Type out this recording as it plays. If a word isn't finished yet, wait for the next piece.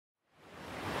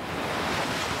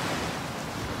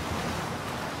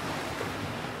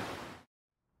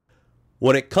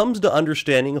When it comes to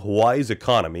understanding Hawaii's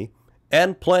economy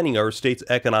and planning our state's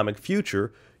economic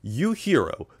future,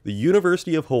 UHERO, the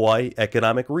University of Hawaii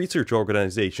Economic Research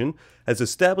Organization, has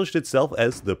established itself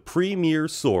as the premier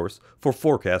source for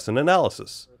forecast and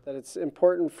analysis. That it's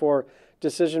important for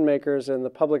decision makers in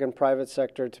the public and private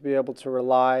sector to be able to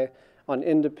rely on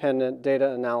independent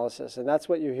data analysis, and that's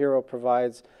what UHERO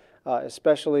provides,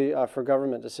 especially for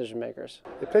government decision makers.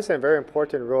 It plays a very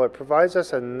important role. It provides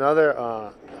us another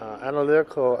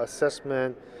analytical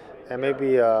assessment and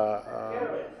maybe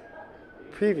a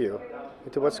preview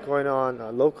into what's going on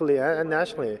locally and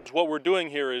nationally. What we're doing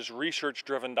here is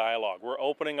research-driven dialogue. We're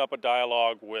opening up a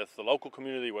dialogue with the local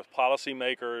community, with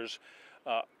policymakers,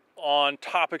 on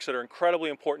topics that are incredibly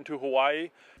important to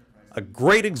Hawaii. A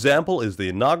great example is the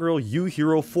inaugural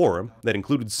UHERO Forum that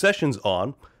included sessions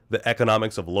on the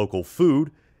economics of local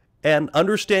food and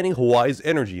understanding Hawaii's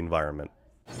energy environment.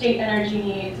 State energy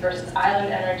needs versus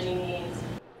island energy needs.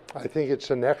 I think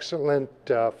it's an excellent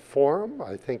forum.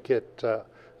 I think it's a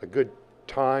good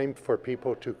time for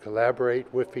people to collaborate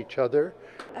with each other.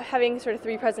 Having sort of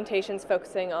 3 presentations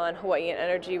focusing on Hawaiian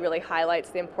energy really highlights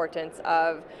the importance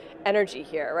of energy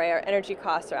here, right? Our energy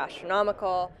costs are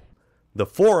astronomical. The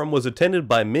forum was attended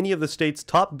by many of the state's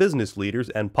top business leaders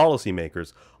and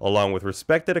policymakers, along with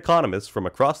respected economists from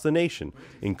across the nation,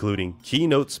 including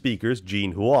keynote speakers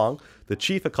Gene Huang, the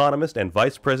chief economist and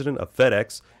vice president of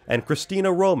FedEx, and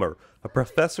Christina Romer, a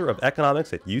professor of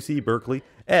economics at UC Berkeley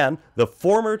and the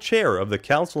former chair of the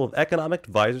Council of Economic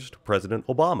Advisors to President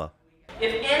Obama.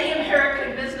 If any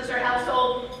American business or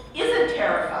household isn't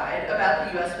terrified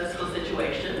about the U.S. fiscal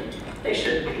situation, they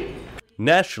should be.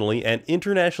 Nationally and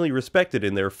internationally respected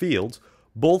in their fields,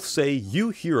 both say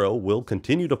UHERO will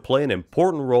continue to play an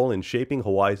important role in shaping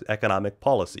Hawaii's economic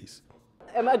policies.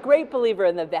 I'm a great believer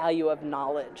in the value of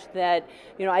knowledge, that,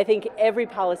 I think every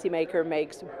policymaker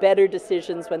makes better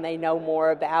decisions when they know more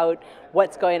about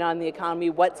what's going on in the economy,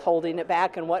 what's holding it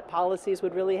back, and what policies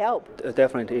would really help.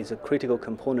 Definitely is a critical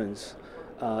component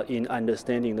in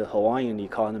understanding the Hawaiian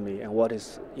economy and what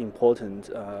is important,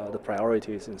 the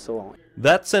priorities and so on.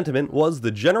 That sentiment was the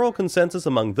general consensus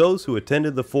among those who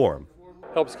attended the forum.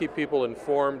 Helps keep people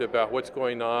informed about what's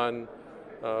going on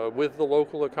with the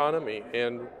local economy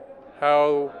and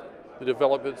how the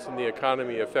developments in the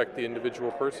economy affect the individual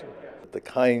person. The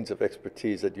kinds of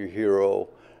expertise that UHERO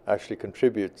actually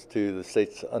contributes to the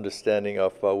state's understanding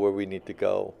of where we need to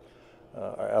go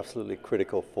are absolutely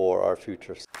critical for our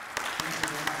future.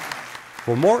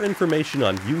 For more information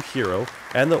on UHERO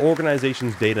and the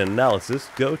organization's data analysis,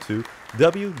 go to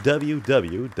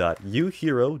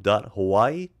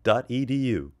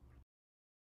www.uhero.hawaii.edu.